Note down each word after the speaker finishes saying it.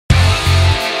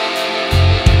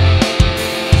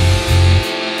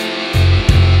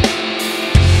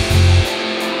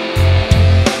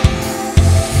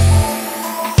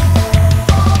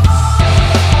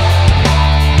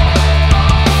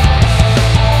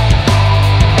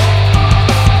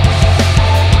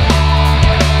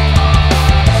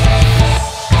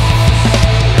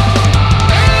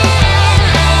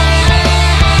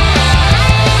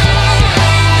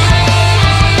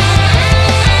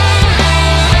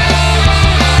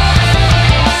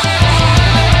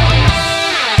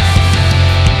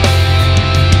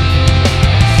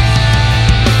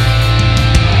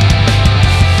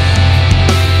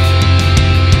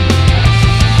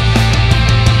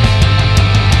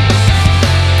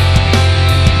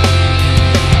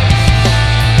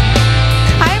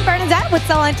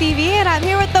TV, and I'm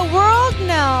here with the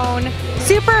world-known,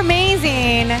 super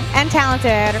amazing, and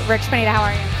talented Rich Pineda. How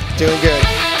are you? Doing good.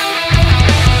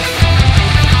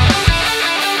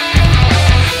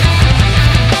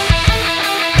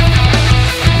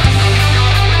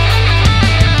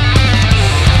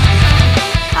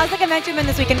 How's the convention been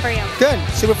this weekend for you? Good,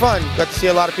 super fun. Got to see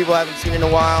a lot of people I haven't seen in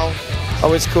a while.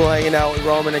 Always cool hanging out with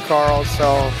Roman and Carl,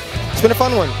 so it's been a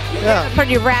fun one. Yeah.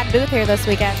 Pretty rad booth here this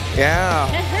weekend. Yeah,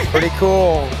 pretty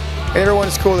cool. And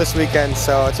everyone's cool this weekend,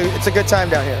 so it's a good time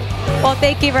down here. Well,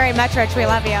 thank you very much, Rich. We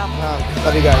love you.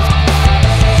 Love you guys.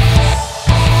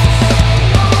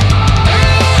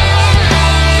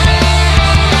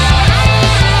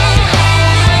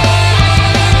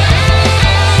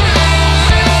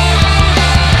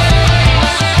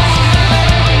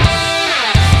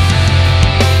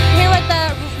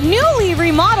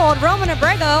 Remodeled Roman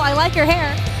Abrego. I like your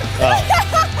hair.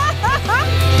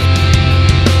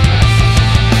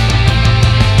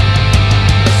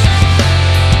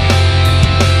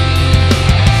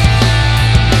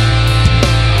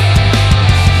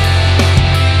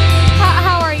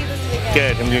 How are you this weekend?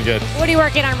 Good, I'm doing good. What are you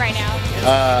working on right now?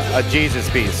 A Jesus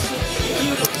piece.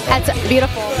 That's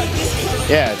beautiful.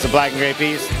 Yeah, it's a black and gray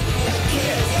piece.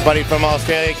 Buddy from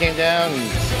Australia came down and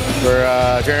we're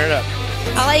turning it up.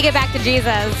 I'll let you get back to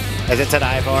Jesus. Is it to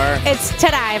die for? It's to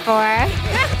die for.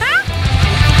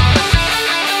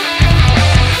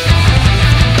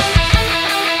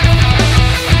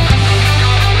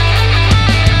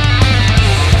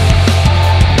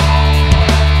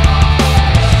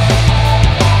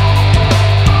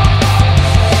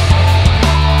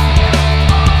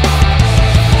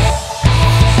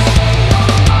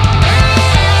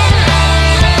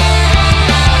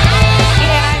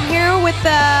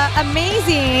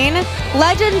 Amazing,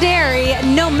 legendary,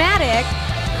 nomadic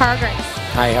car Grace.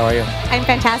 Hi, how are you? I'm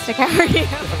fantastic. How are you?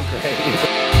 I'm great.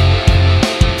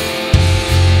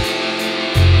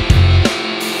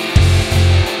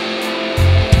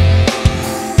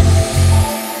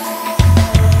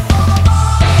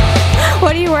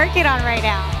 What are you working on right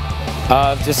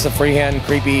now? Just a freehand,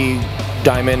 creepy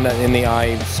diamond in the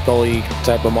eye, scully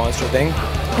type of monster thing.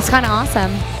 It's kind of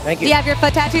awesome. Thank you. Do you have your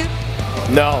foot tattooed?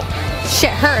 No.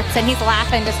 Shit hurts, and he's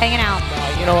laughing, just hanging out.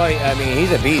 You know what? I mean,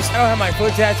 he's a beast. I don't have my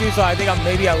foot tattooed, so I think I'm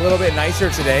maybe a little bit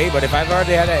nicer today. But if I've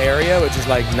already had that area, which is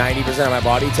like 90% of my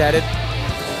body tatted,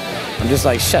 I'm just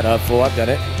like, shut up, fool. I've done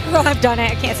it. Well, I've done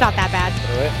it. It's not that bad.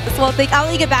 Well, I'll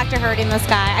let you get back to hurting this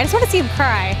guy. I just want to see him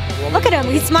cry. Look at him.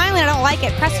 He's smiling. I don't like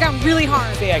it. Press it down really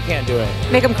hard. See, I can't do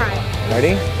it. Make him cry.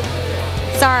 Ready?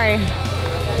 Sorry.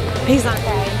 He's not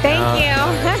crying. Thank you.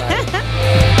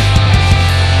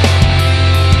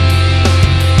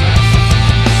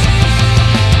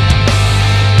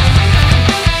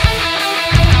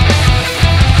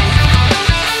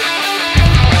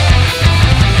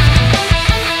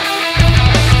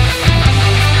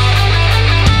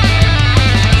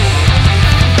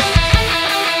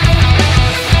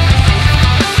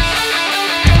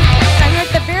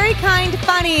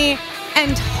 Funny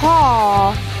and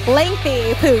tall,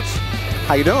 lengthy Pooch.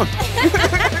 How you doing?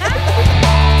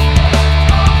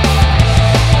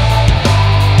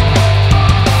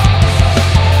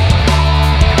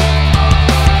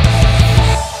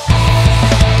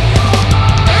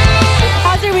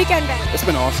 How's your weekend been? It's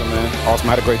been awesome, man. Awesome.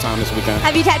 I had a great time this weekend.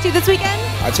 Have you tattooed this weekend?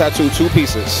 I tattooed 2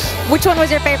 pieces. Which one was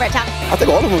your favorite tattoo? I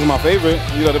think all of them was my favorite,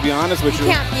 you know, to be honest with you.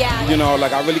 Yeah. You know,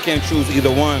 like I really can't choose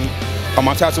either one. I'm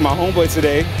gonna tattoo my homeboy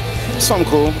today. Something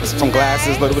cool. Some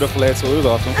glasses, a little bit of flair too. It was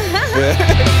awesome.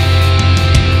 Yeah.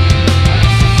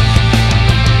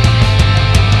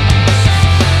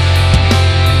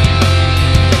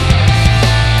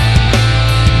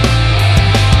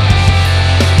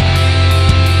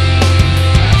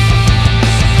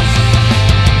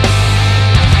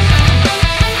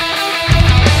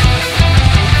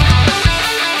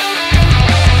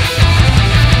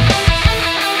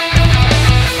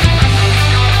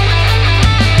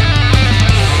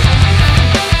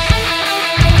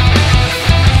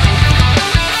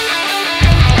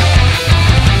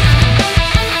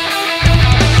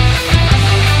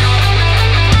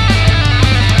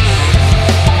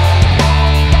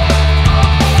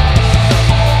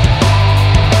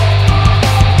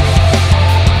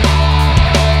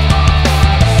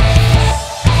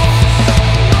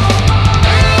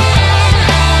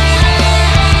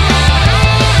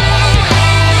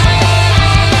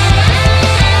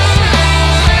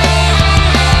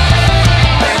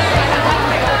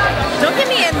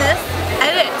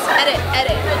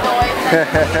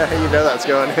 You know that's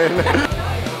going in.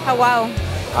 Hello.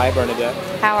 Hi, Bernadette.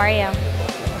 How are you?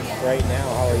 Right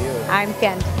now, how are you? I'm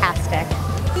fantastic.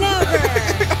 Never.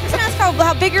 Just ask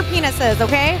how big your penis is,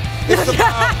 okay? It's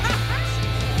about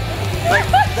like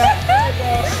that.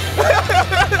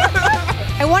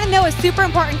 I want to know a super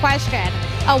important question.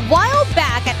 A while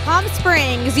back at Palm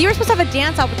Springs, you were supposed to have a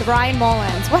dance-off with Ryan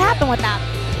Mullins. What happened with that?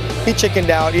 He chickened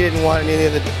out. He didn't want any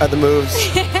of the moves.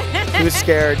 He was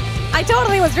scared. I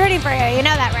totally was rooting for you. You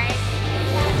know that, right?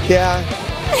 Yeah.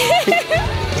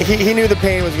 He knew the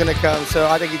pain was going to come, so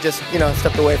I think he just,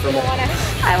 stepped away from it.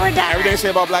 We're done. Everything they say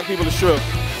about black people is true.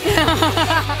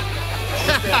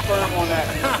 Stand firm on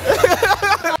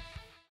that.